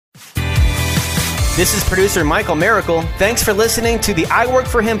This is producer Michael Miracle. Thanks for listening to the I Work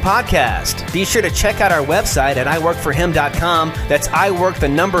For Him podcast. Be sure to check out our website at iworkforhim.com. That's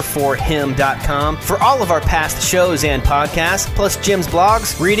iwork4him.com for all of our past shows and podcasts, plus Jim's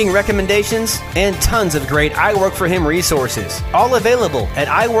blogs, reading recommendations, and tons of great I Work For Him resources. All available at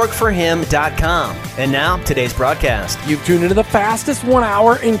iworkforhim.com. And now, today's broadcast. You've tuned into the fastest 1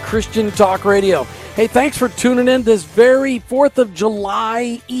 hour in Christian talk radio. Hey, thanks for tuning in this very 4th of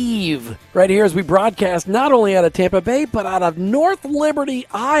July Eve, right here as we broadcast not only out of Tampa Bay, but out of North Liberty,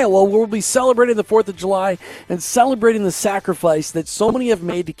 Iowa, where we'll be celebrating the 4th of July and celebrating the sacrifice that so many have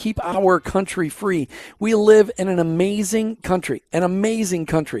made to keep our country free. We live in an amazing country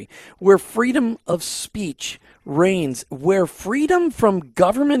where freedom of speech reigns, where freedom from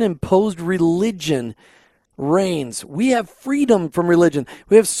government-imposed religion reigns. We have freedom from religion.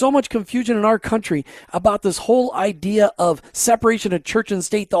 We have so much confusion in our country about this whole idea of separation of church and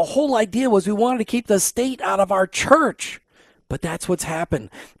state. The whole idea was we wanted to keep the state out of our church. But that's what's happened.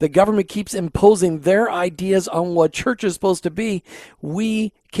 The government keeps imposing their ideas on what church is supposed to be.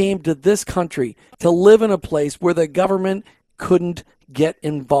 We came to this country to live in a place where the government couldn't get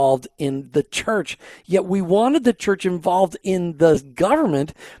involved in the church. Yet we wanted the church involved in the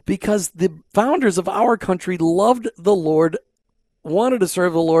government because the founders of our country loved the Lord, wanted to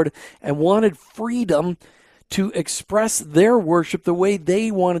serve the Lord, and wanted freedom to express their worship the way they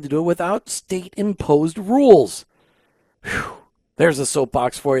wanted to do it without state-imposed rules. Whew. There's a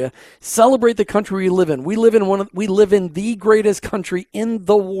soapbox for you. Celebrate the country we live in. We live in the greatest country in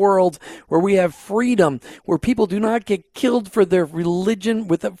the world where we have freedom, where people do not get killed for their religion,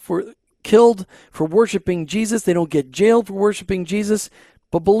 killed for worshiping Jesus. They don't get jailed for worshiping Jesus.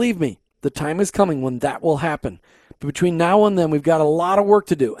 But believe me, the time is coming when that will happen. But between now and then, we've got a lot of work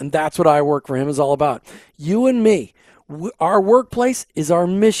to do, and that's what I Work For Him is all about. You and me, our workplace is our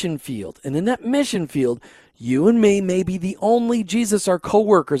mission field, and in that mission field, you and me may be the only Jesus our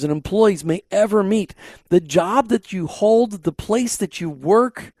coworkers and employees may ever meet. The job that you hold, the place that you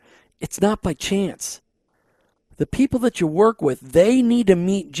work, it's not by chance. The people that you work with, they need to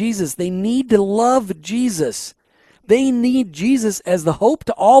meet Jesus. They need to love Jesus. They need Jesus as the hope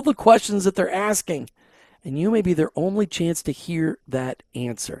to all the questions that they're asking. And you may be their only chance to hear that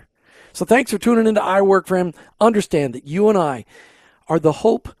answer. So thanks for tuning into I Work For Him. Understand that you and I are the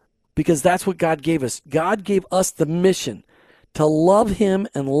hope, because that's what God gave us. God gave us the mission to love Him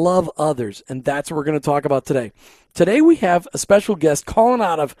and love others, and that's what we're going to talk about today. Today we have a special guest calling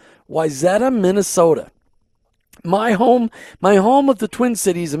out of Wayzata, Minnesota. My home of the Twin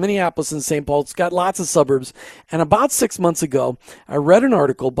Cities of Minneapolis and St. Paul. It's got lots of suburbs. And about 6 months ago, I read an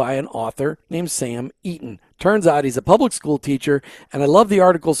article by an author named Sam Eaton. Turns out he's a public school teacher, and I love the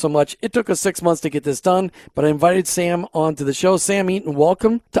article so much, it took us 6 months to get this done, but I invited Sam onto the show. Sam Eaton,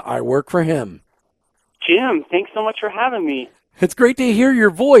 welcome to I Work For Him. Jim, thanks so much for having me. It's great to hear your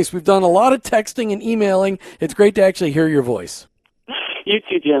voice. We've done a lot of texting and emailing. It's great to actually hear your voice. You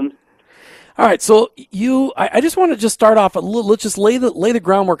too, Jim. All right, so I just want to start off let's just lay the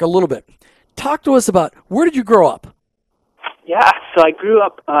groundwork a little bit. Talk to us about, where did you grow up? Yeah, so I grew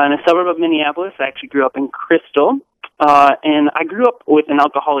up in a suburb of Minneapolis. I actually grew up in Crystal, and I grew up with an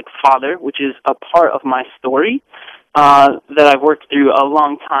alcoholic father, which is a part of my story that I've worked through a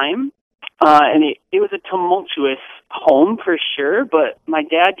long time. And it was a tumultuous home for sure, but my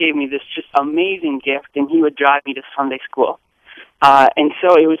dad gave me this just amazing gift, and he would drive me to Sunday school. And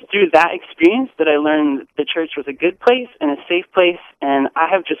so it was through that experience that I learned the church was a good place and a safe place, and I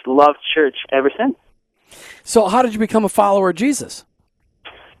have just loved church ever since. So how did you become a follower of Jesus?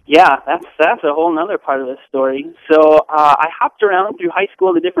 Yeah, that's a whole other part of the story. So I hopped around through high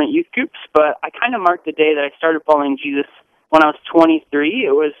school to different youth groups, but I kind of marked the day that I started following Jesus when I was 23.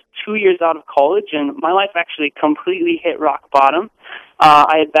 It was 2 years out of college, and my life actually completely hit rock bottom.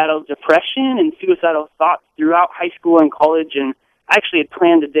 I had battled depression and suicidal thoughts throughout high school and college, and I actually had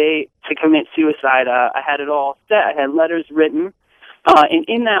planned a day to commit suicide. I had it all set. I had letters written. And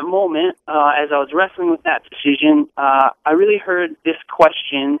in that moment, as I was wrestling with that decision, I really heard this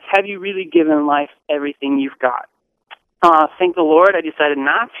question: have you really given life everything you've got? Thank the Lord, I decided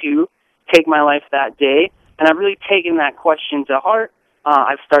not to take my life that day, and I've really taken that question to heart.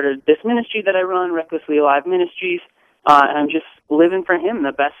 I've started this ministry that I run, Recklessly Alive Ministries, and I'm just living for Him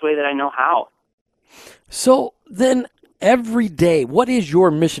the best way that I know how. So then, every day, what is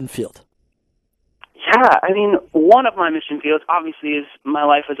your mission field? Yeah, I mean, one of my mission fields obviously is my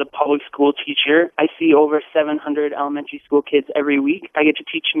life as a public school teacher. I see over 700 elementary school kids every week. I get to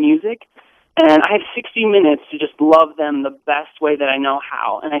teach music, and I have 60 minutes to just love them the best way that I know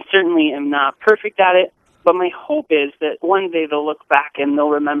how. And I certainly am not perfect at it, But my hope is that one day they'll look back and they'll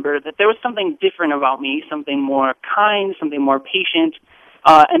remember that there was something different about me, something more kind, something more patient,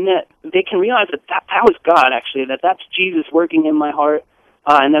 and that they can realize that was God, actually, that's Jesus working in my heart,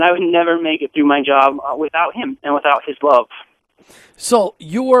 and that I would never make it through my job without him and without his love. So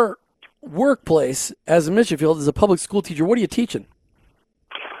your workplace as a mission field, as a public school teacher, what are you teaching?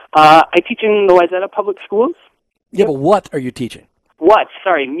 I teach in the Wayzata Public Schools. Yeah, but what are you teaching? What?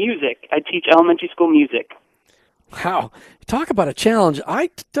 Sorry, music. I teach elementary school music. Wow. Talk about a challenge. I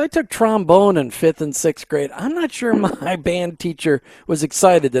took trombone in 5th and 6th grade. I'm not sure my band teacher was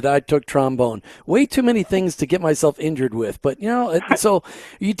excited that I took trombone. Way too many things to get myself injured with. But, so are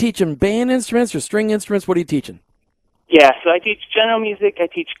you teaching band instruments or string instruments? What are you teaching? Yeah, so I teach general music. I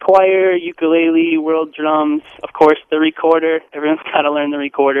teach choir, ukulele, world drums, of course, the recorder. Everyone's got to learn the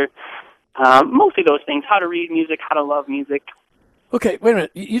recorder. Mostly those things, how to read music, how to love music. Okay, wait a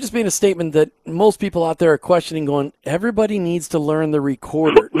minute. You just made a statement that most people out there are questioning, going, everybody needs to learn the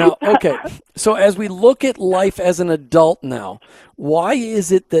recorder. Now, okay, so as we look at life as an adult now, why is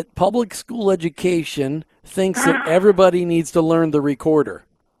it that public school education thinks that everybody needs to learn the recorder?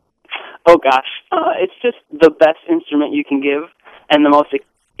 Oh, gosh. It's just the best instrument you can give and the most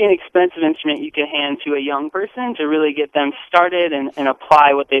inexpensive instrument you can hand to a young person to really get them started and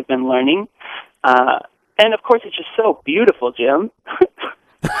apply what they've been learning. And, of course, it's just so beautiful, Jim.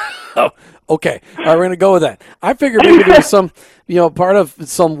 Oh, okay. All right, we're going to go with that. I figured maybe there was some, part of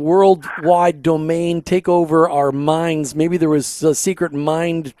some worldwide domain take over our minds. Maybe there was secret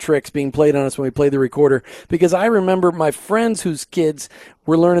mind tricks being played on us when we played the recorder. Because I remember my friends whose kids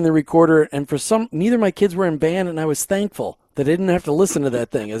were learning the recorder, and neither of my kids were in band, and I was thankful that they didn't have to listen to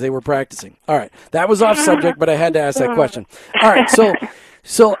that thing as they were practicing. All right, that was off subject, but I had to ask that question. All right,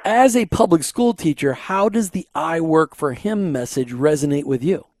 So as a public school teacher, how does the I work for him message resonate with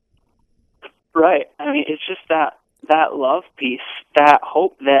you? Right. I mean, it's just that love piece, that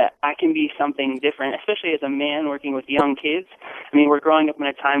hope that I can be something different, especially as a man working with young kids. I mean, we're growing up in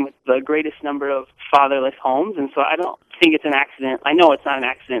a time with the greatest number of fatherless homes, and so I don't think it's an accident. I know it's not an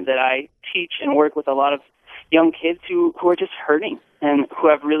accident that I teach and work with a lot of young kids who are just hurting and who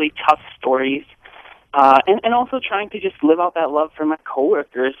have really tough stories. And also trying to just live out that love for my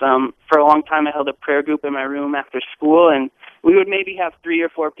coworkers. For a long time, I held a prayer group in my room after school, and we would maybe have 3 or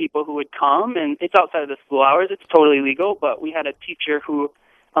 4 people who would come, and it's outside of the school hours. It's totally legal, but we had a teacher who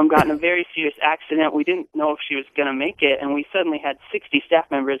got in a very serious accident. We didn't know if she was going to make it, and we suddenly had 60 staff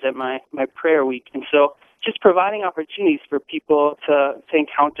members at my prayer week. And so just providing opportunities for people to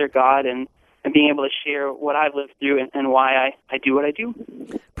encounter God and being able to share what I've lived through and why I do what I do.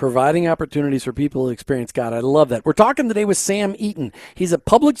 Providing opportunities for people to experience God. I love that. We're talking today with Sam Eaton. He's a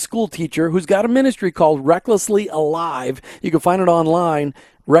public school teacher who's got a ministry called Recklessly Alive. You can find it online,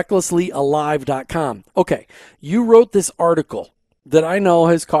 recklesslyalive.com. Okay, you wrote this article that I know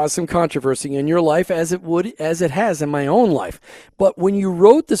has caused some controversy in your life as it has in my own life. But when you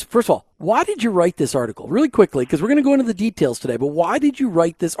wrote this, first of all, why did you write this article? Really quickly, because we're going to go into the details today, but why did you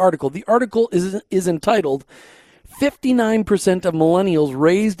write this article? The article is entitled 59% of millennials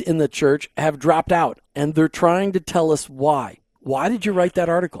raised in the church have dropped out, and they're trying to tell us why. Why did you write that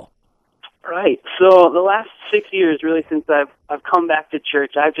article? Right. So the last 6 years, really, since I've come back to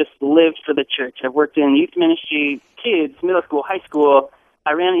church, I've just lived for the church. I've worked in youth ministry, kids, middle school, high school.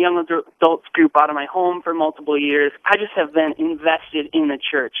 I ran a young adults group out of my home for multiple years. I just have been invested in the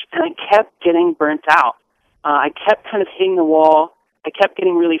church, and I kept getting burnt out. I kept kind of hitting the wall. I kept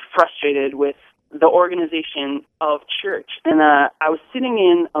getting really frustrated with the organization of church. And I was sitting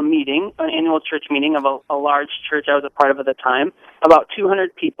in a meeting, an annual church meeting of a large church I was a part of at the time, about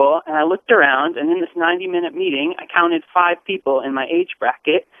 200 people, and I looked around, and in this 90-minute meeting, I counted 5 people in my age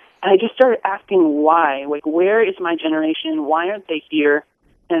bracket, and I just started asking why. Like, where is my generation? Why aren't they here?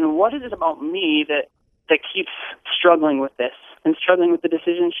 And what is it about me that keeps struggling with this and struggling with the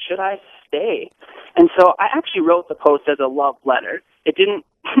decision, should I stay? And so I actually wrote the post as a love letter. It didn't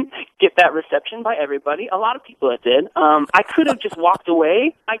get that reception by everybody. A lot of people it did. I could have just walked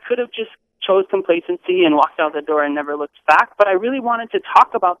away. I could have just chose complacency and walked out the door and never looked back. But I really wanted to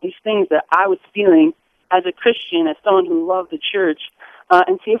talk about these things that I was feeling as a Christian, as someone who loved the church,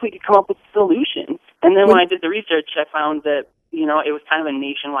 and see if we could come up with solutions. And then when I did the research, I found that, it was kind of a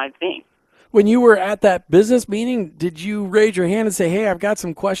nationwide thing. When you were at that business meeting, did you raise your hand and say, hey, I've got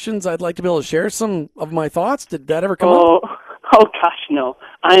some questions. I'd like to be able to share some of my thoughts? Did that ever come up? Oh, gosh, no.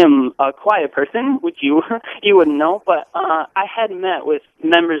 I am a quiet person, which you wouldn't know, but I had met with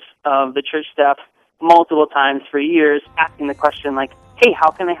members of the church staff multiple times for years asking the question, like, hey,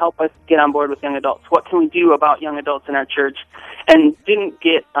 how can I help us get on board with young adults? What can we do about young adults in our church? And didn't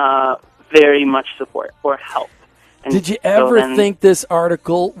get very much support or help. And did you ever think this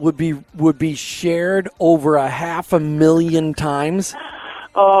article would be shared over 500,000 times?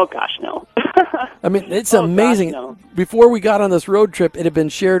 Oh, gosh, no. I mean, it's amazing. Gosh, no. Before we got on this road trip, it had been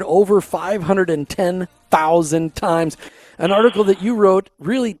shared over 510,000 times. An article that you wrote,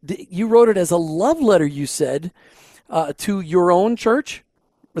 you wrote it as a love letter, you said, to your own church?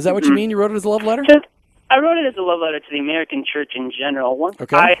 Is that what you mean? You wrote it as a love letter? I wrote it as a love letter to the American church in general. Once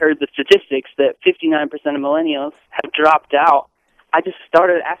Okay. I heard the statistics that 59% of millennials have dropped out, I just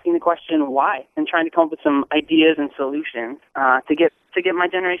started asking the question why and trying to come up with some ideas and solutions to get my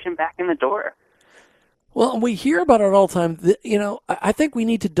generation back in the door. Well, we hear about it all the time. I think we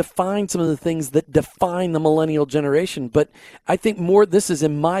need to define some of the things that define the millennial generation. But I think this is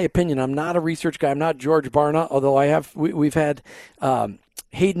in my opinion. I'm not a research guy. I'm not George Barna, although we've had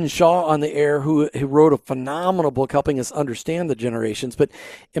Hayden Shaw on the air who wrote a phenomenal book helping us understand the generations. But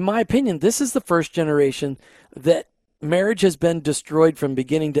in my opinion, this is the first generation that marriage has been destroyed from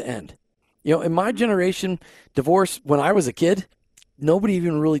beginning to end. In my generation, divorce, when I was a kid, nobody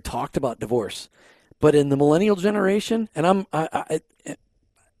even really talked about divorce. But in the millennial generation, and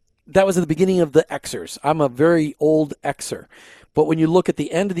that was at the beginning of the Xers. I'm a very old Xer. But when you look at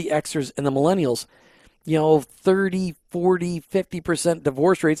the end of the Xers and the millennials, 30, 40, 50%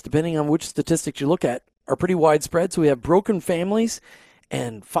 divorce rates, depending on which statistics you look at, are pretty widespread. So we have broken families.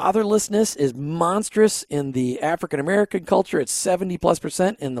 And fatherlessness is monstrous in the African American culture. It's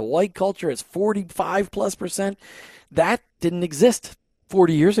 70+%. In the white culture, it's 45+%. That didn't exist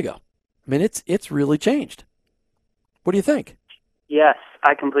 40 years ago. I mean, it's really changed. What do you think? Yes,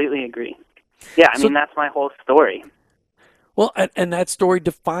 I completely agree. Yeah, I mean, that's my whole story. Well, and that story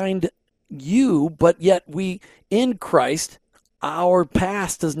defined you, but yet we, in Christ, our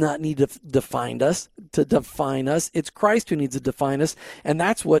past does not need to define us. It's Christ who needs to define us. And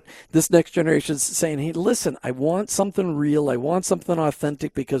that's what this next generation is saying. Hey, listen, I want something real. I want something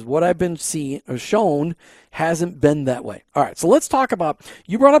authentic because what I've been seen or shown hasn't been that way. All right, so let's talk about,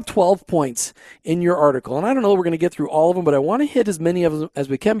 you brought up 12 points in your article. And I don't know if we're going to get through all of them, but I want to hit as many of them as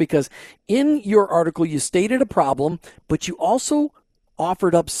we can because in your article, you stated a problem, but you also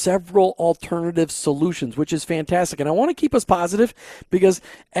offered up several alternative solutions, which is fantastic. And I want to keep us positive because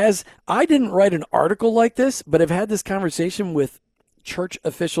as I didn't write an article like this, but I've had this conversation with church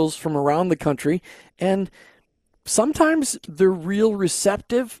officials from around the country, and sometimes they're real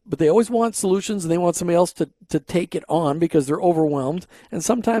receptive, but they always want solutions and they want somebody else to take it on because they're overwhelmed. And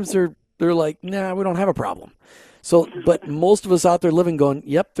sometimes they're like, nah, we don't have a problem. So, but most of us out there living going,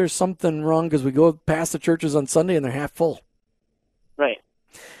 yep, there's something wrong because we go past the churches on Sunday and they're half full. Right.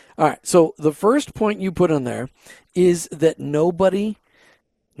 All right. So the first point you put on there is that nobody's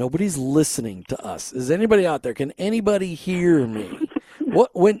listening to us. Is anybody out there? Can anybody hear me?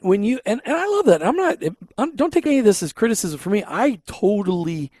 When you and I love that. Don't take any of this as criticism for me. I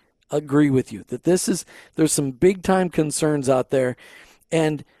totally agree with you that there's some big time concerns out there,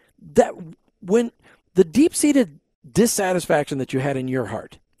 and that when the deep seated dissatisfaction that you had in your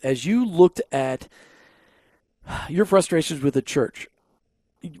heart as you looked at your frustrations with the church.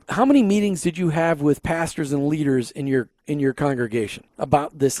 How many meetings did you have with pastors and leaders in your congregation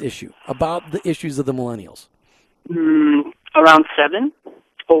about this issue, about the issues of the millennials? Around 7,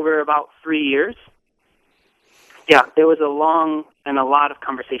 over about 3 years. Yeah, there was a long and a lot of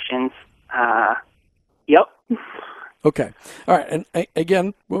conversations. Yep. Okay. All right. And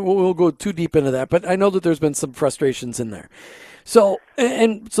again, we'll go too deep into that, but I know that there's been some frustrations in there. So,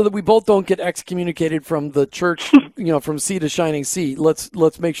 and so that we both don't get excommunicated from the church, from sea to shining sea, let's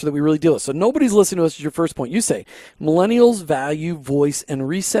make sure that we really do it. So nobody's listening to us is your first point. You say, millennials value voice and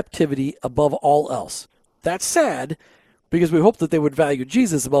receptivity above all else. That's sad because we hope that they would value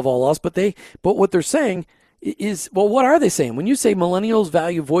Jesus above all else, but what they're saying is, well, what are they saying? When you say millennials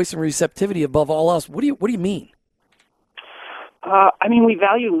value voice and receptivity above all else, what do you mean? We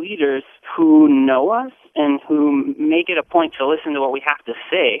value leaders who know us and who make it a point to listen to what we have to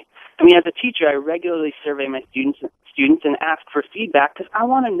say. As a teacher, I regularly survey my students and ask for feedback because I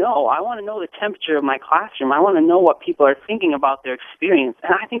want to know. I want to know the temperature of my classroom. I want to know what people are thinking about their experience.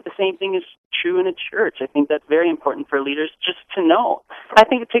 And I think the same thing is true in a church. I think that's very important for leaders just to know. I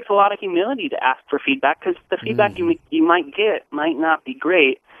think it takes a lot of humility to ask for feedback because the feedback you might get might not be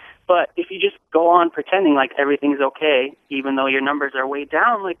great. But if you just go on pretending like everything's okay, even though your numbers are way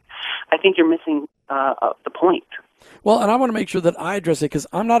down, I think you're missing the point. Well, and I want to make sure that I address it because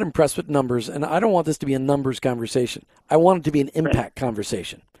I'm not impressed with numbers, and I don't want this to be a numbers conversation. I want it to be an impact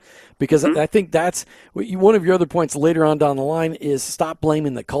conversation because I think that's one of your other points later on down the line is stop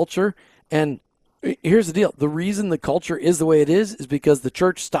blaming the culture. And Here's the deal. The reason the culture is the way it is because the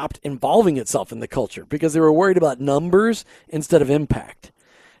church stopped involving itself in the culture because they were worried about numbers instead of impact.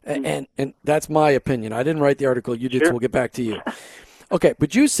 And that's my opinion. I didn't write the article. You did, so we'll get back to you. Okay,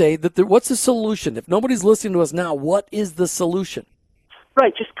 but you say that what's the solution? If nobody's listening to us now, what is the solution?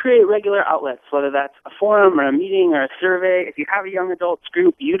 Right, just create regular outlets, whether that's a forum or a meeting or a survey. If you have a young adults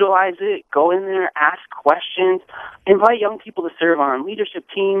group, utilize it. Go in there, ask questions. Invite young people to serve on leadership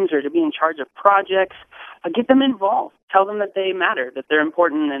teams or to be in charge of projects. Get them involved. Tell them that they matter, that they're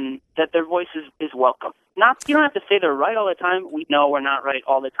important, and that their voice is welcome. You don't have to say they're right all the time. We know we're not right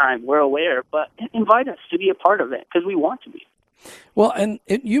all the time. We're aware, but invite us to be a part of it because we want to be. Well, and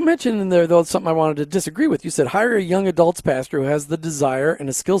you mentioned in there, though, something I wanted to disagree with. You said hire a young adults pastor who has the desire and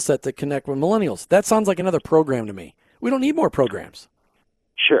a skill set to connect with millennials. That sounds like another program to me. We don't need more programs.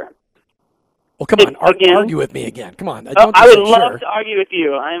 Sure. Well, come on, argue with me again. Come on. I would love to argue with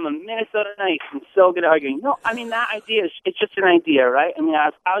you. I am a Minnesota-nite. I'm so good at arguing. No, I mean, that idea, it's just an idea, right? I mean, I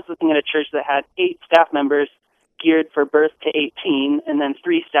was looking at a church that had 8 staff members geared for birth to 18 and then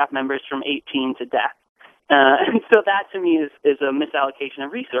 3 staff members from 18 to death. And so that, to me, is a misallocation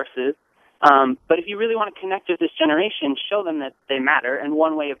of resources. But if you really want to connect with this generation, show them that they matter. And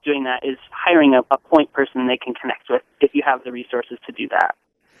one way of doing that is hiring a point person they can connect with if you have the resources to do that.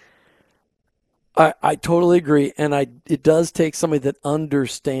 I totally agree. And it does take somebody that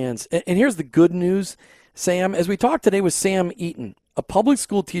understands. And here's the good news, Sam. As we talked today with Sam Eaton, a public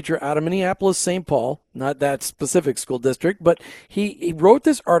school teacher out of Minneapolis, St. Paul, not that specific school district, but he wrote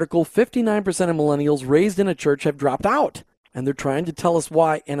this article, 59% of millennials raised in a church have dropped out, and they're trying to tell us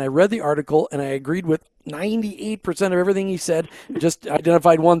why. And I read the article, and I agreed with 98% of everything he said, just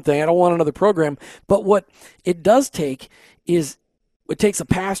identified one thing. I don't want another program. But what it does take is it takes a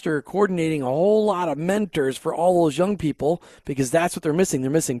pastor coordinating a whole lot of mentors for all those young people because that's what they're missing. They're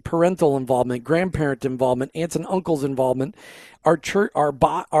missing parental involvement, grandparent involvement, aunts and uncles involvement. Our church,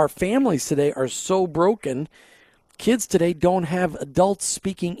 our families today are so broken. Kids today don't have adults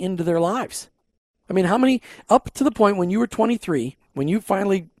speaking into their lives. I mean, how many, up to the point when you were 23, when you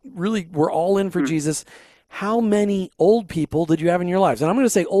finally really were all in for Jesus, how many old people did you have in your lives? And I'm going to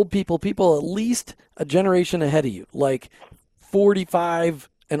say old people at least a generation ahead of you, like 45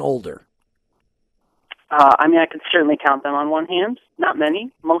 and older. I mean, I could certainly count them on one hand. Not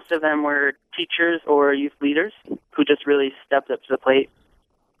many. Most of them were teachers or youth leaders who just really stepped up to the plate.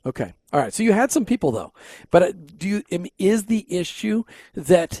 Okay. All right. So you had some people, though. But is the issue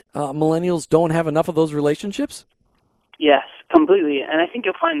that millennials don't have enough of those relationships? Yes, completely. And I think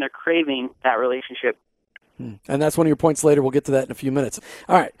you'll find they're craving that relationship. And that's one of your points later. We'll get to that in a few minutes.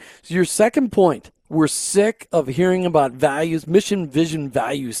 All right. So your second point, we're sick of hearing about values, mission, vision,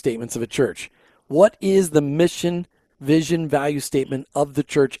 value statements of a church. What is the mission, vision, value statement of the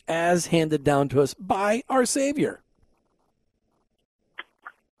church as handed down to us by our Savior?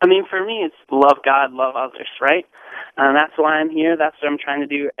 I mean, for me, it's love God, love others, right? That's why I'm here. That's what I'm trying to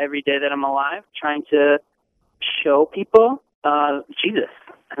do every day that I'm alive, trying to show people Jesus.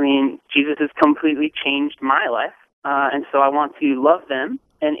 I mean, Jesus has completely changed my life, and so I want to love them,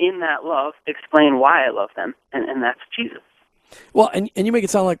 and in that love, explain why I love them, and that's Jesus. Well, and you make it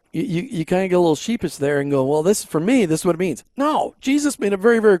sound like you kind of get a little sheepish there and go, well, this is for me, this is what it means. No, Jesus made it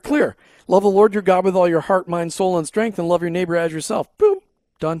very, very clear. Love the Lord your God with all your heart, mind, soul, and strength, and love your neighbor as yourself. Boom,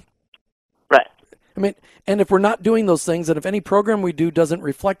 done. Right. I mean, and if we're not doing those things, and if any program we do doesn't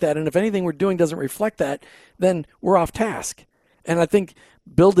reflect that, and if anything we're doing doesn't reflect that, then we're off task. And I think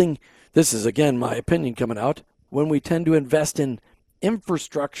building, this is, again, my opinion coming out, when we tend to invest in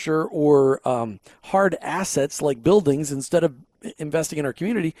infrastructure or hard assets like buildings instead of investing in our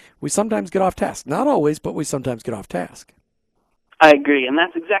community, we sometimes get off task. Not always, but we sometimes get off task. I agree, and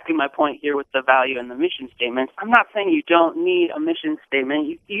that's exactly my point here with the value and the mission statements. I'm not saying you don't need a mission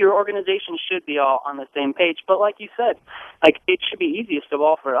statement. Your organization should be all on the same page, but like you said, it should be easiest of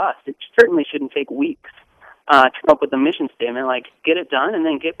all for us. It certainly shouldn't take weeks to come up with a mission statement. Get it done and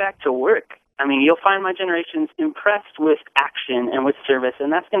then get back to work. I mean, you'll find my generation's impressed with action and with service,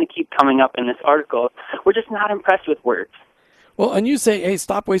 and that's going to keep coming up in this article. We're just not impressed with words. Well, and you say, hey,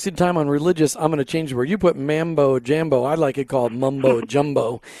 stop wasting time on religious. I'm going to change the word. You put mambo jambo. I like it called mumbo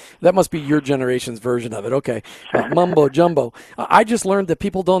jumbo. That must be your generation's version of it. Okay, mumbo jumbo. I just learned that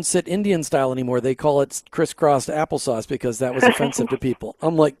people don't sit Indian style anymore. They call it crisscrossed applesauce because that was offensive to people.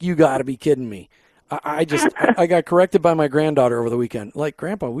 I'm like, you got to be kidding me. I got corrected by my granddaughter over the weekend. Like,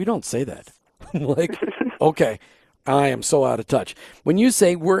 Grandpa, we don't say that. Like, okay, I am so out of touch. When you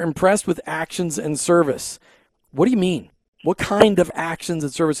say we're impressed with actions and service, what do you mean? What kind of actions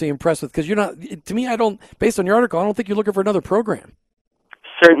and service are you impressed with? Because you're not, to me, based on your article, I don't think you're looking for another program.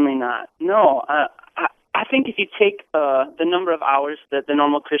 Certainly not. No, I think if you take the number of hours that the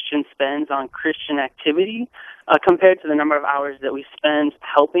normal Christian spends on Christian activity compared to the number of hours that we spend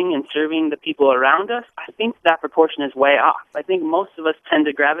helping and serving the people around us, I think that proportion is way off. I think most of us tend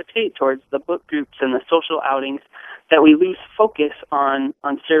to gravitate towards the book groups and the social outings that we lose focus on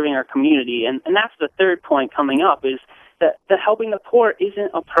serving our community. And that's the third point coming up, is that helping the poor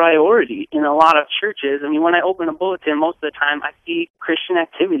isn't a priority in a lot of churches. I mean, when I open a bulletin, most of the time I see Christian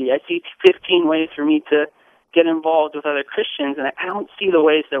activity. I see 15 ways for me to get involved with other Christians, and I don't see the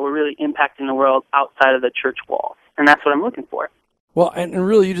ways that we're really impacting the world outside of the church walls. And that's what I'm looking for. Well, and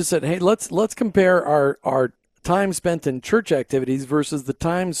really you just said, hey, let's compare our time spent in church activities versus the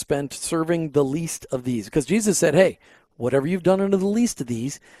time spent serving the least of these. Because Jesus said, hey, whatever you've done unto the least of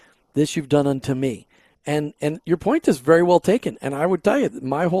these, this you've done unto me. And your point is very well taken. And I would tell you,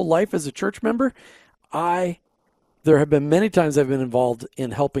 my whole life as a church member, there have been many times I've been involved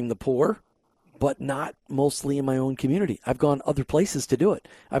in helping the poor, but not mostly in my own community. I've gone other places to do it.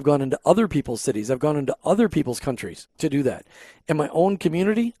 I've gone into other people's cities. I've gone into other people's countries to do that. In my own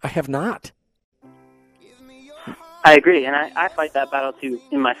community, I have not. I agree, and I fight that battle too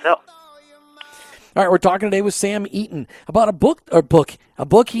in myself. All right, we're talking today with Sam Eaton about a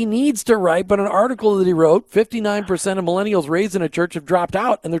book he needs to write, but an article that he wrote. 59% of millennials raised in a church have dropped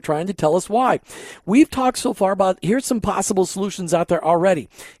out, and they're trying to tell us why. We've talked so far about, here's some possible solutions out there already.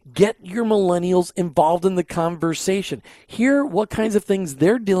 Get your millennials involved in the conversation. Hear what kinds of things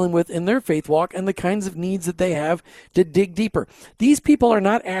they're dealing with in their faith walk and the kinds of needs that they have to dig deeper. These people are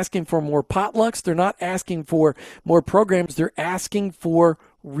not asking for more potlucks. They're not asking for more programs. They're asking for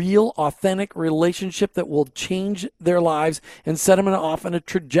real, authentic relationship that will change their lives and set them off on a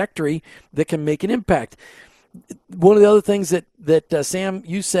trajectory that can make an impact. One of the other things that Sam,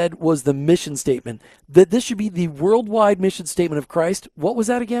 you said was the mission statement, that this should be the worldwide mission statement of Christ. What was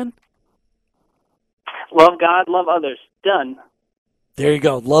that again? Love God, love others. Done. There you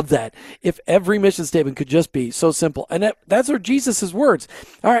go. Love that. If every mission statement could just be so simple. And that's what Jesus' words.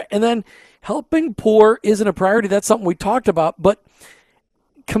 All right. And then helping poor isn't a priority. That's something we talked about. But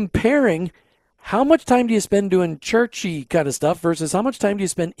comparing how much time do you spend doing churchy kind of stuff versus how much time do you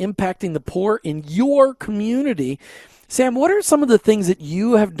spend impacting the poor in your community? Sam, what are some of the things that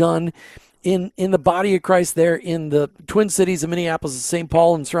you have done in the body of Christ there in the Twin Cities of Minneapolis and St.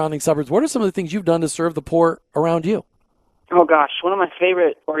 Paul and surrounding suburbs? What are some of the things you've done to serve the poor around you? Oh, gosh. One of my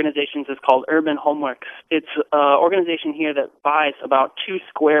favorite organizations is called Urban Homeworks. It's an organization here that buys about 2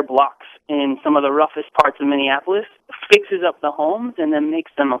 square blocks in some of the roughest parts of Minneapolis, fixes up the homes, and then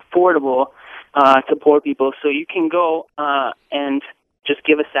makes them affordable to poor people. So you can go and just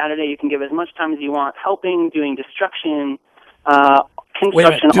give a Saturday. You can give as much time as you want, helping, doing destruction, construction. Wait a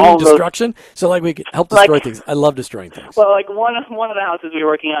minute, doing destruction? So like we could help destroy things. I love destroying things. Well, like one of the houses we were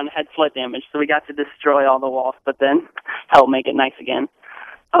working on had flood damage, so we got to destroy all the walls, but then help make it nice again.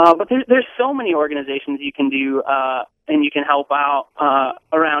 But there's so many organizations you can do, and you can help out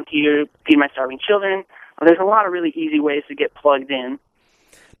around here, Feed My Starving Children. There's a lot of really easy ways to get plugged in.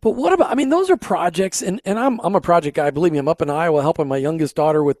 But what about, I mean, those are projects, and I'm a project guy. Believe me, I'm up in Iowa helping my youngest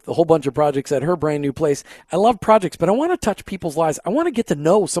daughter with a whole bunch of projects at her brand new place. I love projects, but I want to touch people's lives. I want to get to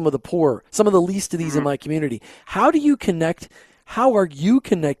know some of the poor, some of the least of these in my community. How do you connect? How are you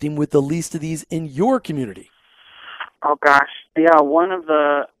connecting with the least of these in your community? Oh, gosh. Yeah, one of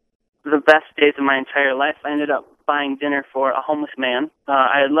the best days of my entire life, I ended up buying dinner for a homeless man.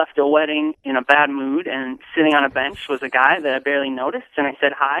 I had left a wedding in a bad mood, and sitting on a bench was a guy that I barely noticed, and I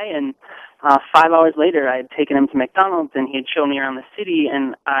said hi, and 5 hours later I had taken him to McDonald's, and he had shown me around the city,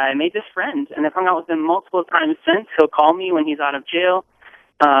 and I made this friend, and I've hung out with him multiple times since. He'll call me when he's out of jail,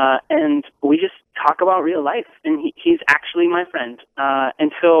 and we just talk about real life, and he's actually my friend.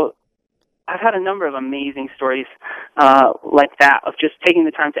 And so I've had a number of amazing stories like that, of just taking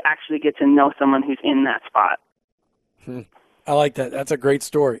the time to actually get to know someone who's in that spot. I like that. That's a great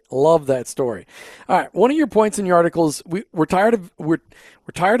story. Love that story. All right, one of your points in your article is we're tired of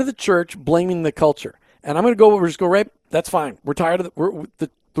the church blaming the culture, and I'm going to go. We'll just go right. That's fine. We're tired of the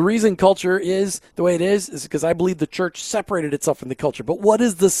reason culture is the way it is because I believe the church separated itself from the culture. But what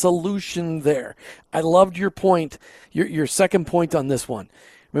is the solution there? I loved your point. Your second point on this one.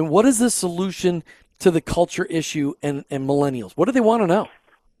 I mean, what is the solution to the culture issue and millennials? What do they want to know?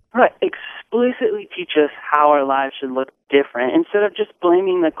 Right. Explicitly teach us how our lives should look different instead of just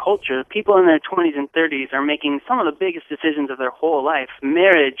blaming the culture. People in their 20s and 30s are making some of the biggest decisions of their whole life.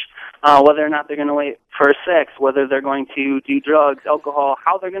 Marriage, whether or not they're going to wait for sex, whether they're going to do drugs, alcohol,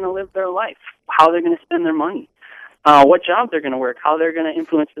 how they're going to live their life, how they're going to spend their money, what job they're going to work, how they're going to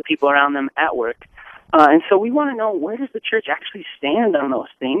influence the people around them at work. And so we want to know, where does the church actually stand on those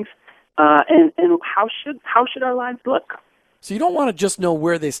things, and how should our lives look? So you don't want to just know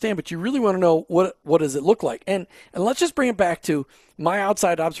where they stand, but you really want to know what does it look like. And let's just bring it back to my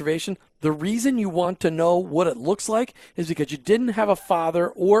outside observation. The reason you want to know what it looks like is because you didn't have a father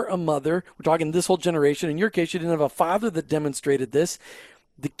or a mother. We're talking this whole generation. In your case, you didn't have a father that demonstrated this.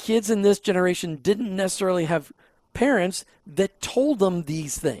 The kids in this generation didn't necessarily have parents that told them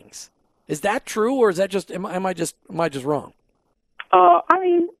these things. Is that true, or is that just am I just wrong? I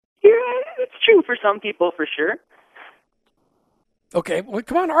mean, yeah, it's true for some people, for sure. Okay, well,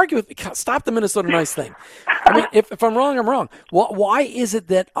 come on, argue with me. Stop the Minnesota nice thing. I mean, if I'm wrong, I'm wrong. Why is it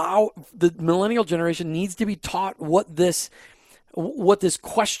that the millennial generation needs to be taught what this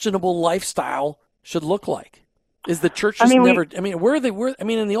questionable lifestyle should look like? Is the church just never? I mean, where are they? I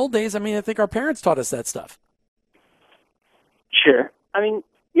mean, in the old days, I mean, I think our parents taught us that stuff. Sure. I mean,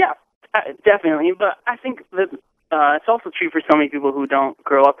 yeah, definitely. But I think that it's also true for so many people who don't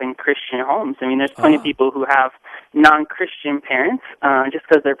grow up in Christian homes. I mean, there's plenty of people who have non-Christian parents. Just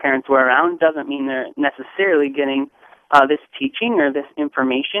because their parents were around doesn't mean they're necessarily getting this teaching or this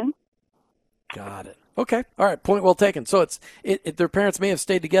information. Got it. Okay. All right. Point well taken. So their parents may have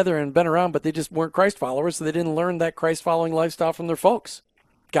stayed together and been around, but they just weren't Christ followers, so they didn't learn that Christ following lifestyle from their folks.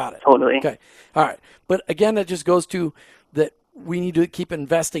 Got it. Totally. Okay. All right. But again, that just goes to that we need to keep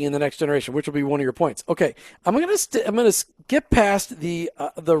investing in the next generation, which will be one of your points. Okay. I'm going to skip past the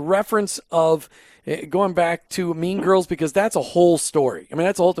reference of going back to Mean Girls, because that's a whole story. I mean,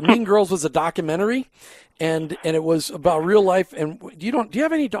 that's a whole. Mean Girls was a documentary, and it was about real life. And do you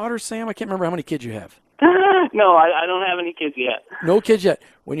have any daughters, Sam? I can't remember how many kids you have. No, I don't have any kids yet. No kids yet.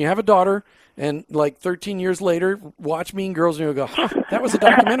 When you have a daughter, and like 13 years later, watch Mean Girls, and you'll go, huh, that was a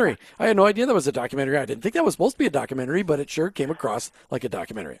documentary. I had no idea that was a documentary. I didn't think that was supposed to be a documentary, but it sure came across like a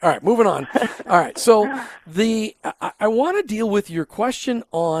documentary. All right, moving on. All right, so I want to deal with your question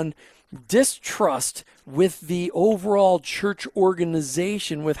on distrust with the overall church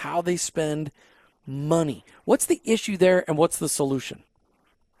organization with how they spend money. What's the issue there, and what's the solution?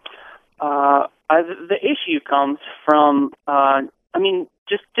 The issue comes from,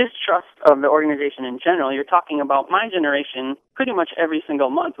 just distrust of the organization in general. You're talking about my generation. Pretty much every single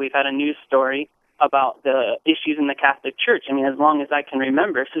month we've had a news story about the issues in the Catholic Church. I mean, as long as I can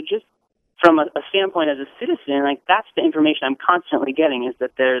remember. So just from a standpoint as a citizen, like, that's the information I'm constantly getting, is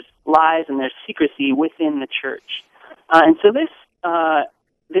that there's lies and there's secrecy within the church. And so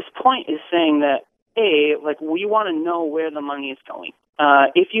this point is saying that, we want to know where the money is going.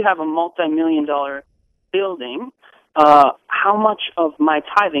 If you have a multi-million-dollar building, how much of my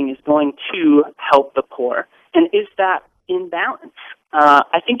tithing is going to help the poor? And is that in balance?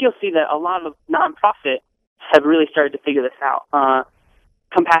 I think you'll see that a lot of nonprofits have really started to figure this out.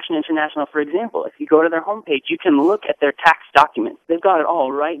 Compassion International, for example, if you go to their homepage, you can look at their tax documents. They've got it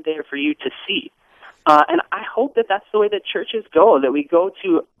all right there for you to see. And I hope that that's the way that churches go, that we go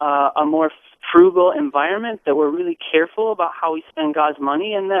to a more frugal environment, that we're really careful about how we spend God's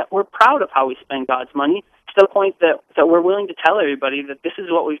money, and that we're proud of how we spend God's money, to the point that we're willing to tell everybody that this is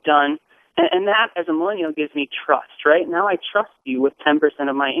what we've done. And that, as a millennial, gives me trust, right? Now I trust you with 10%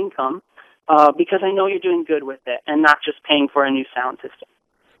 of my income because I know you're doing good with it and not just paying for a new sound system.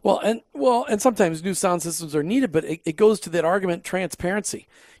 And sometimes new sound systems are needed, but it goes to that argument, transparency.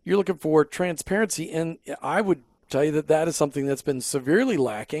 You're looking for transparency, and I would tell you that is something that's been severely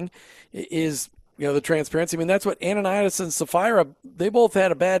lacking, is, the transparency. I mean, that's what Ananias and Sapphira, they both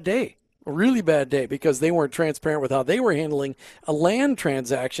had a bad day, a really bad day, because they weren't transparent with how they were handling a land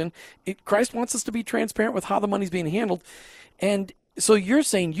transaction. Christ wants us to be transparent with how the money's being handled. And so you're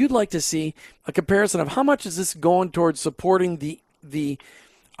saying you'd like to see a comparison of how much is this going towards supporting the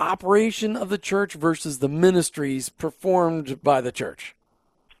operation of the church versus the ministries performed by the church.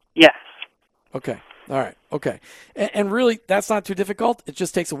 Yes. Okay. All right. Okay. And really, that's not too difficult. It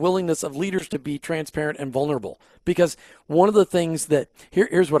just takes a willingness of leaders to be transparent and vulnerable. Because one of the things that,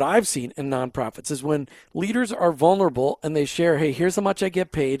 here's what I've seen in nonprofits, is when leaders are vulnerable and they share, hey, here's how much I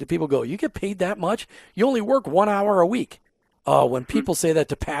get paid, and people go, you get paid that much? You only work 1 hour a week. When people say that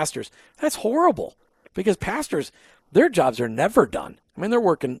to pastors, that's horrible. Because pastors, their jobs are never done. I mean,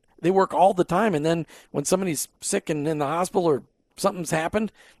 they work all the time. And then when somebody's sick and in the hospital or something's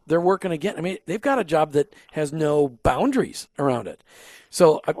happened, they're working again. I mean, they've got a job that has no boundaries around it.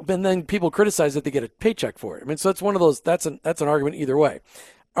 So, and then people criticize that they get a paycheck for it. I mean, so it's one of those, that's an argument either way.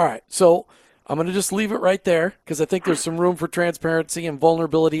 All right. So I'm going to just leave it right there, because I think there's some room for transparency and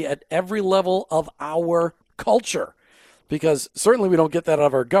vulnerability at every level of our culture. because certainly we don't get that out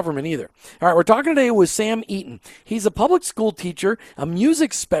of our government either. All right, we're talking today with Sam Eaton. He's a public school teacher, a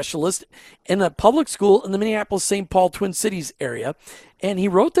music specialist in a public school in the Minneapolis-St. Paul Twin Cities area, and he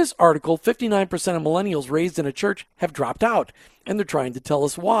wrote this article, 59% of millennials raised in a church have dropped out, and they're trying to tell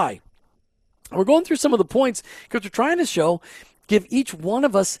us why. We're going through some of the points because we're trying to give each one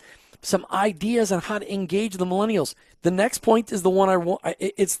of us some ideas on how to engage the millennials. The next point is the one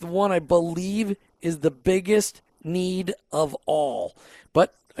it's the one I believe is the biggest need of all.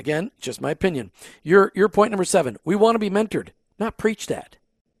 But again, just my opinion. Your point number 7. We want to be mentored, not preached at.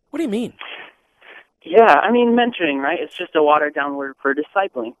 What do you mean? Yeah, I mean, mentoring, right? It's just a watered-down word for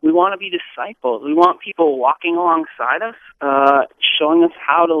discipling. We want to be disciples. We want people walking alongside us, showing us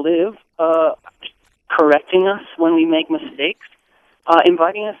how to live, correcting us when we make mistakes,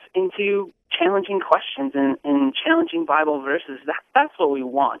 inviting us into challenging questions and challenging Bible verses. That's what we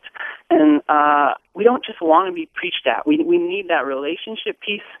want. And we don't just want to be preached at. We need that relationship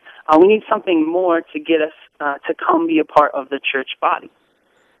piece. We need something more to get us to come be a part of the church body.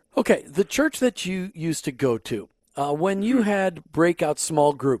 Okay, the church that you used to go to, when you had breakout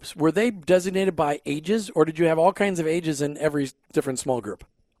small groups, were they designated by ages, or did you have all kinds of ages in every different small group?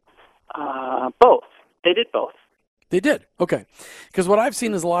 Both. They did both. They did? Okay. Because what I've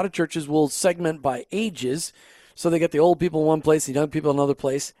seen is a lot of churches will segment by ages, so they get the old people in one place, the young people in another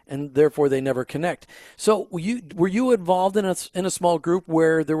place, and therefore they never connect. So were you involved in a small group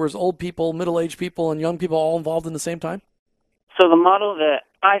where there was old people, middle-aged people, and young people all involved in the same time? So the model that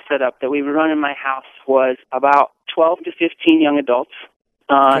I set up that we would run in my house was about 12 to 15 young adults,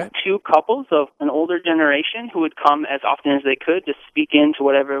 Okay. 2 couples of an older generation who would come as often as they could to speak into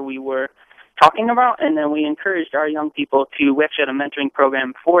whatever we were talking about, and then we encouraged our young people we actually had a mentoring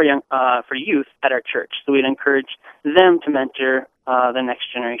program for youth at our church. So we'd encourage them to mentor the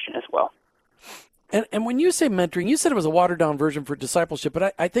next generation as well. And when you say mentoring, you said it was a watered-down version for discipleship,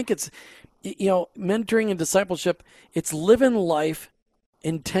 but I think it's, mentoring and discipleship, it's living life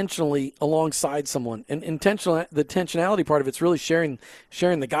intentionally alongside someone. And the intentionality part of it's really sharing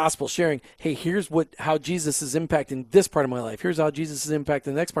the gospel, sharing, hey, here's how Jesus is impacting this part of my life. Here's how Jesus is impacting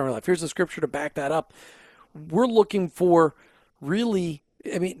the next part of my life. Here's the scripture to back that up. We're looking for really,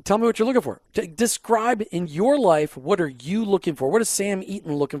 tell me what you're looking for. Describe in your life, what are you looking for? What is Sam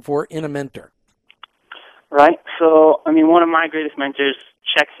Eaton looking for in a mentor? Right. So, one of my greatest mentors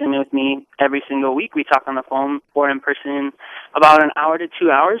checks in with me every single week. We talk on the phone or in person about an hour to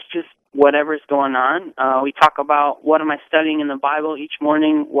 2 hours, just whatever's going on. We talk about what am I studying in the Bible each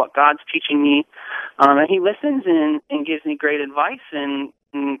morning, what God's teaching me. And he listens and gives me great advice and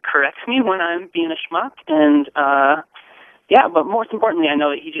corrects me when I'm being a schmuck. And, but most importantly, I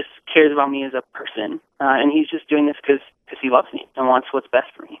know that he just cares about me as a person. And he's just doing this because he loves me and wants what's best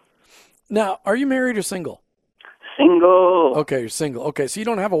for me. Now, are you married or single? Single. Okay, you're single. Okay, so you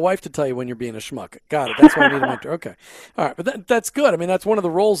don't have a wife to tell you when you're being a schmuck. Got it. That's why I need a mentor. Okay. All right, but that's good. That's one of the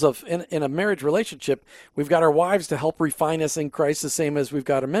roles of, in a marriage relationship, we've got our wives to help refine us in Christ the same as we've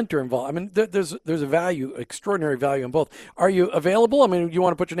got a mentor involved. There's a value, extraordinary value in both. Are you available? You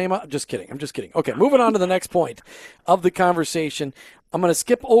want to put your name out? Just kidding. I'm just kidding. Okay, moving on to the next point of the conversation. I'm going to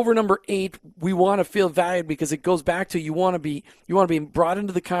skip over number 8. We want to feel valued because it goes back to you want to be brought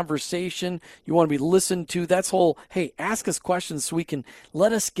into the conversation. You want to be listened to. That's whole, hey, ask us questions so we can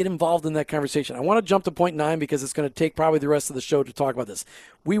let us get involved in that conversation. I want to jump to point 9 because it's going to take probably the rest of the show to talk about this.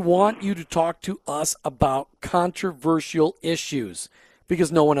 We want you to talk to us about controversial issues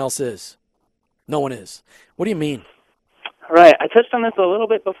because no one else is. No one is. What do you mean? Right. I touched on this a little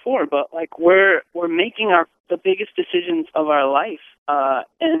bit before, but we're making the biggest decisions of our life,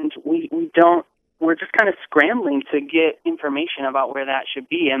 and we're just kind of scrambling to get information about where that should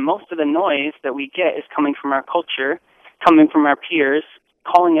be. And most of the noise that we get is coming from our culture, coming from our peers,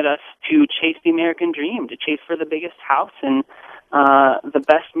 calling at us to chase the American dream, to chase for the biggest house and the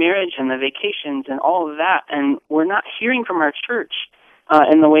best marriage and the vacations and all of that. And we're not hearing from our church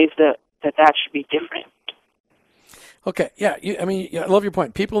in the ways that should be different. Okay, yeah, I love your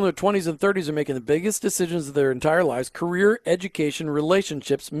point. People in their 20s and 30s are making the biggest decisions of their entire lives: career, education,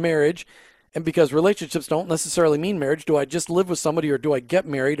 relationships, marriage. And because relationships don't necessarily mean marriage, do I just live with somebody or do I get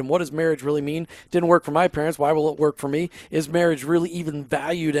married? And what does marriage really mean? Didn't work for my parents. Why will it work for me? Is marriage really even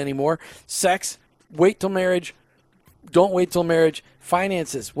valued anymore? Sex, wait till marriage, don't wait till marriage.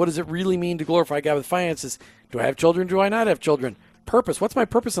 Finances, what does it really mean to glorify God with finances? Do I have children? Do I not have children? Purpose, what's my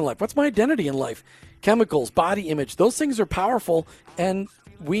purpose in life? What's my identity in life? Chemicals, body image, those things are powerful, and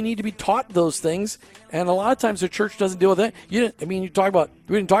we need to be taught those things. And a lot of times the church doesn't deal with that. We didn't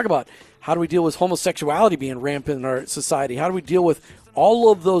talk about how do we deal with homosexuality being rampant in our society? How do we deal with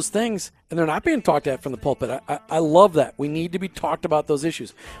all of those things? And they're not being talked at from the pulpit. I love that. We need to be talked about those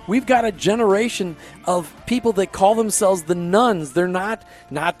issues. We've got a generation of people that call themselves the nuns. They're not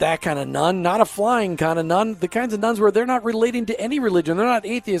that kind of nun, not a flying kind of nun, the kinds of nuns where they're not relating to any religion. They're not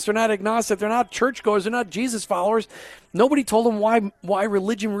atheists. They're not agnostic. They're not churchgoers. They're not Jesus followers. Nobody told them why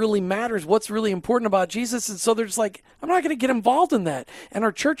religion really matters, what's really important about Jesus. And so they're just like, I'm not going to get involved in that. And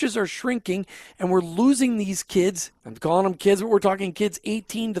our churches are shrinking, and we're losing these kids. I'm calling them kids, but we're talking kids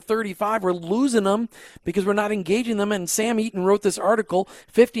 18 to 35. We're losing them because we're not engaging them. And Sam Eaton wrote this article,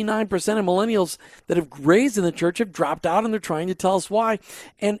 59% of millennials that have raised in the church have dropped out, and they're trying to tell us why.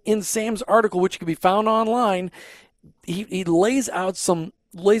 And in Sam's article, which can be found online, he lays out some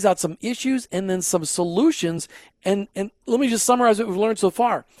issues and then some solutions. And let me just summarize what we've learned so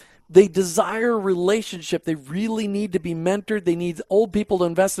far. They desire a relationship. They really need to be mentored. They need old people to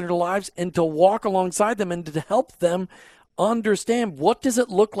invest in their lives and to walk alongside them and to help them understand what does it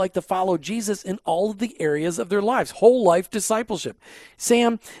look like to follow Jesus in all of the areas of their lives, whole life discipleship.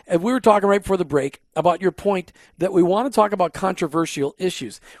 Sam, we were talking right before the break about your point that we want to talk about controversial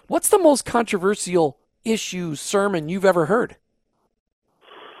issues. What's the most controversial issue sermon you've ever heard?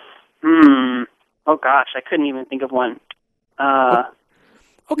 Oh, gosh, I couldn't even think of one.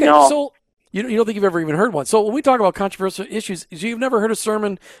 Okay, no. So you don't think you've ever even heard one. So when we talk about controversial issues, you've never heard a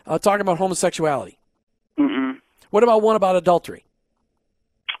sermon talking about homosexuality? Mm-mm. What about one about adultery?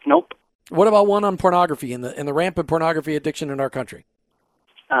 Nope. What about one on pornography and the rampant pornography addiction in our country?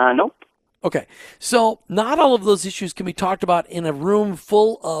 Nope. Okay, so not all of those issues can be talked about in a room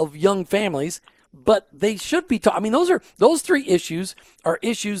full of young families, but they should be taught. I mean, those three issues are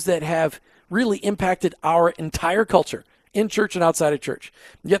issues that have really impacted our entire culture in church and outside of church.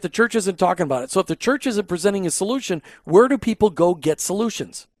 Yet the church isn't talking about it. So if the church isn't presenting a solution, where do people go get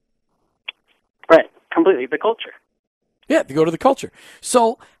solutions? Right, completely. The culture. Yeah, they go to the culture.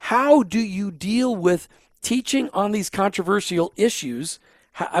 So how do you deal with teaching on these controversial issues?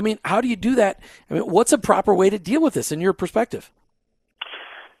 How do you do that? What's a proper way to deal with this in your perspective?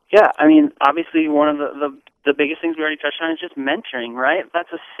 Yeah, obviously one of the biggest things we already touched on is just mentoring, right?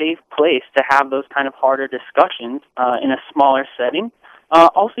 That's a safe place to have those kind of harder discussions in a smaller setting.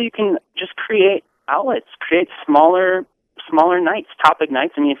 Also, you can just create outlets, create smaller nights, topic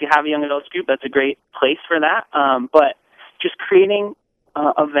nights. If you have a young adults group, that's a great place for that. But just creating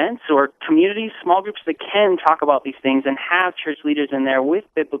events or communities, small groups that can talk about these things and have church leaders in there with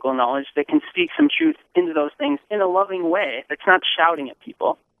biblical knowledge that can speak some truth into those things in a loving way. That's not shouting at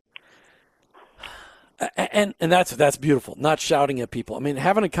people. And that's beautiful. Not shouting at people.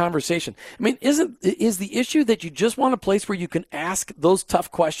 Having a conversation. Is the issue that you just want a place where you can ask those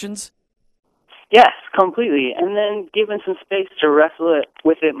tough questions? Yes, completely. And then given some space to wrestle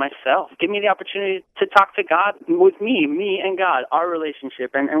with it myself. Give me the opportunity to talk to God with me and God, our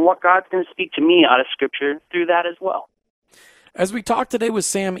relationship, and what God's going to speak to me out of Scripture through that as well. As we talked today with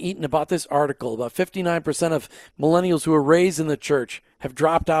Sam Eaton about this article, about 59% of millennials who were raised in the church have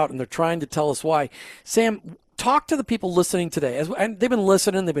dropped out, and they're trying to tell us why. Sam, talk to the people listening today. And they've been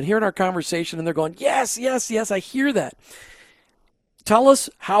listening, they've been hearing our conversation, and they're going, yes, I hear that. Tell us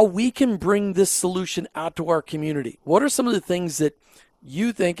how we can bring this solution out to our community. What are some of the things that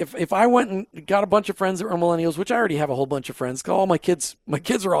you think, if I went and got a bunch of friends that were millennials, which I already have a whole bunch of friends, all my kids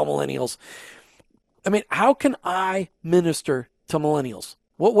are all millennials. How can I minister to millennials?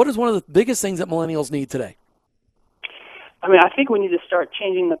 What is one of the biggest things that millennials need today? I think we need to start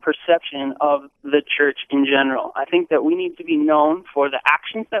changing the perception of the church in general. I think that we need to be known for the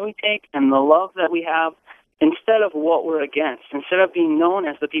actions that we take and the love that we have instead of what we're against. Instead of being known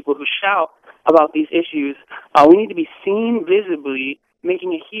as the people who shout about these issues, we need to be seen visibly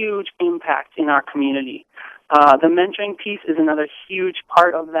making a huge impact in our community. The mentoring piece is another huge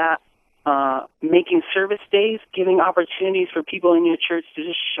part of that. Making service days, giving opportunities for people in your church to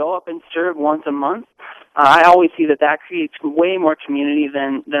just show up and serve once a month. I always see that creates way more community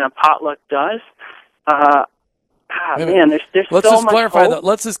than a potluck does. There's Let's so just much clarify hope. that.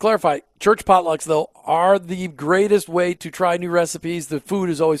 Let's just clarify. Church potlucks, though, are the greatest way to try new recipes. The food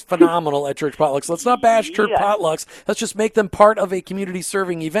is always phenomenal at church potlucks. Let's not bash church potlucks. Let's just make them part of a community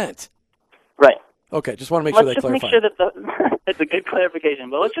serving event. Right. Okay, just want to make sure that clarifies. Let's just make sure that that's a good clarification,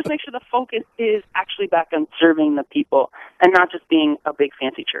 but let's just make sure the focus is actually back on serving the people and not just being a big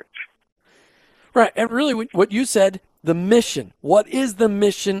fancy church. Right, and really what you said, the mission. What is the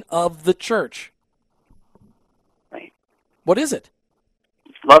mission of the church? Right. What is it?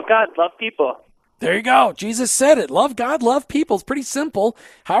 Love God, love people. There you go. Jesus said it. Love God, love people. It's pretty simple.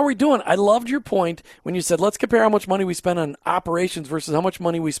 How are we doing? I loved your point when you said, let's compare how much money we spend on operations versus how much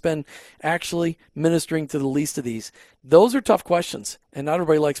money we spend actually ministering to the least of these. Those are tough questions, and not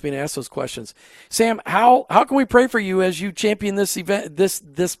everybody likes being asked those questions. Sam, how can we pray for you as you champion this event, this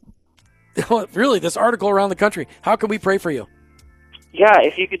really this article around the country? How can we pray for you? Yeah,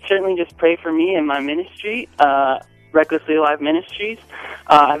 if you could certainly just pray for me and my ministry, Recklessly Alive Ministries.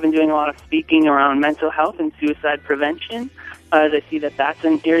 I've been doing a lot of speaking around mental health and suicide prevention, as I see that that's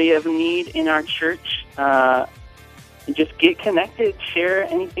an area of need in our church. Just get connected, share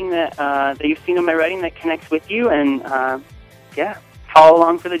anything that you've seen in my writing that connects with you, and follow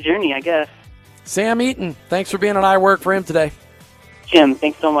along for the journey, I guess. Sam Eaton, thanks for being on I Work For Him today. Jim,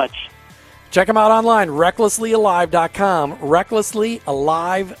 thanks so much. Check him out online, recklesslyalive.com,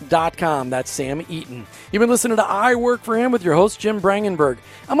 recklesslyalive.com. That's Sam Eaton. You've been listening to I Work For Him with your host, Jim Brangenberg.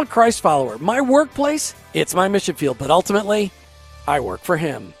 I'm a Christ follower. My workplace, it's my mission field, but ultimately, I work for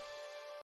Him.